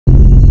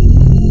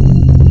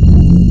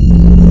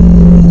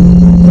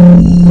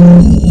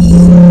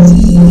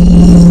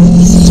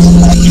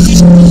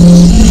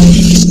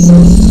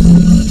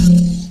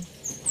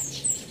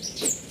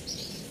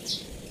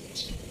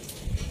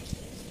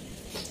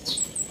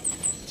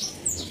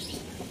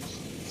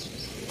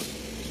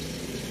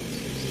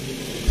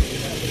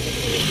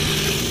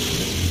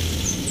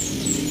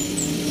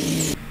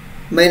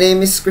My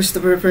name is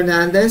Christopher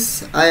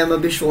Fernandez. I am a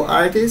visual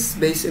artist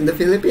based in the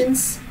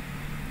Philippines.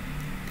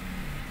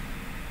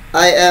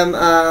 I am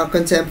a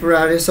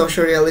contemporary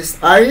social realist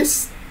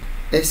artist,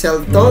 a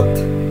self-taught,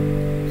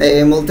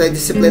 a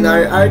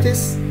multidisciplinary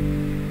artist.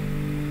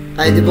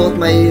 I devote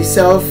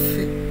myself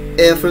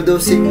in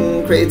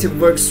producing creative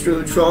works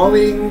through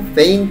drawing,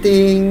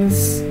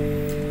 paintings,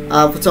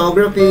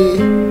 photography,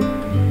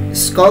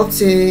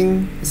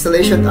 sculpting,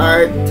 installation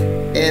art,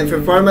 and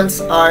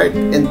performance art,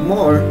 and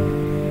more.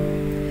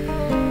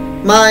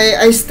 My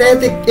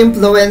aesthetic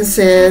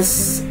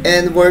influences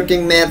and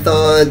working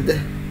method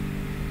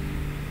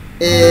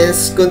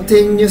is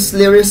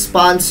continuously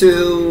respond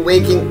to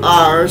waking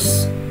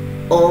hours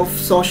of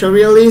social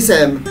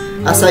realism,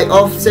 as I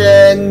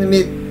often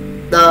meet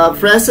the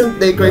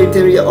present-day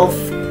criteria of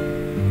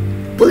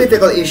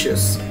political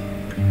issues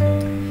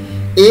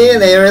in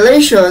a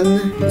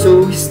relation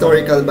to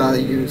historical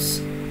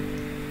values.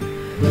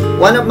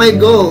 One of my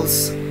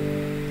goals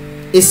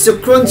is to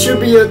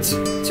contribute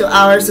to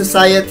our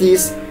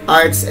society's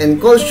arts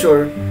and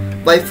culture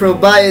by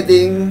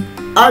providing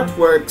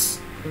artworks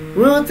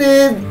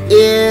rooted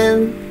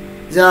in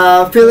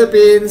the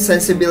Philippine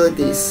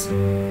sensibilities.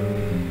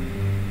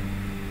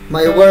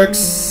 My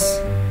works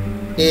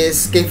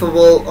is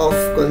capable of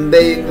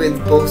conveying with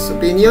both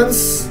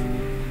opinions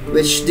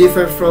which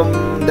differ from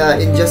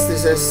the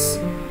injustices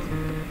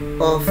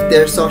of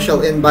their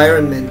social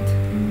environment.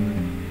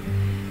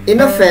 In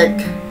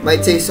effect, my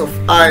taste of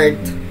art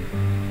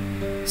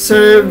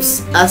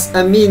serves as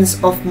a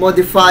means of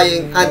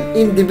modifying an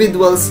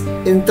individual's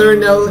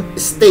internal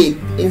state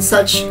in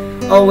such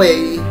a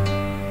way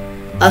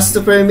as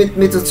to permit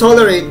me to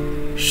tolerate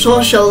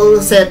social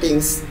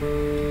settings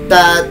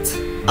that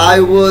I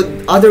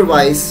would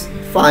otherwise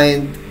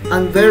find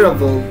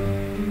unbearable.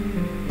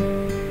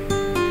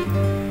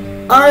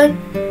 Art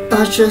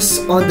touches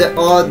on the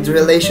odd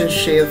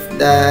relationship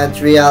that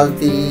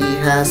reality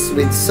has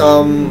with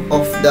some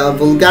of the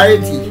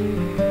vulgarity,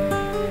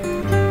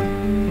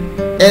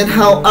 and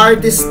how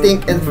artists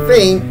think and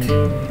think,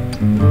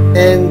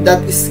 and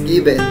that is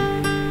given.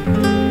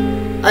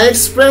 I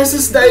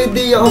expresses the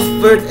idea of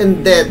birth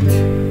and death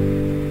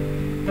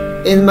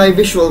in my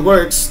visual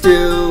works to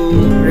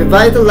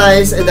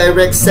revitalize a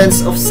direct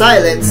sense of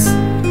silence,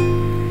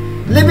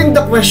 leaving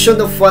the question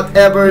of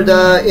whatever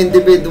the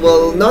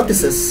individual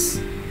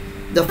notices,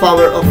 the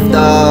power of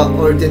the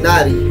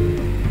ordinary.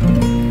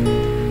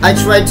 I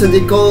try to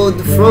decode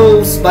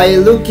prose by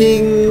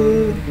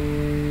looking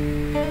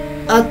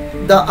at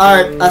the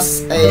art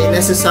as a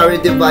necessary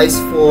device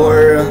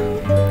for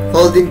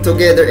holding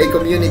together a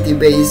community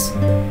based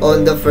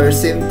on the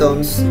first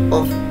symptoms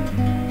of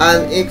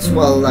an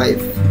actual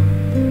life.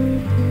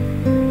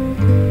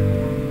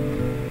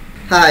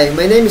 Hi,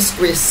 my name is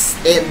Chris,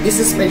 and this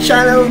is my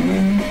channel,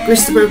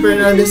 Christopher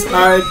Fernandez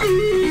Art,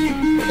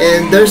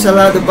 and there's a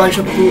bunch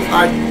of cool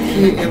art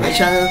here in my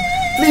channel.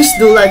 Please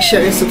do like,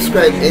 share, and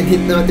subscribe, and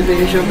hit the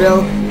notification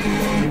bell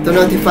to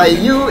notify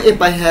you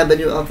if I have a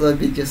new upload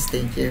videos.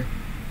 Thank you.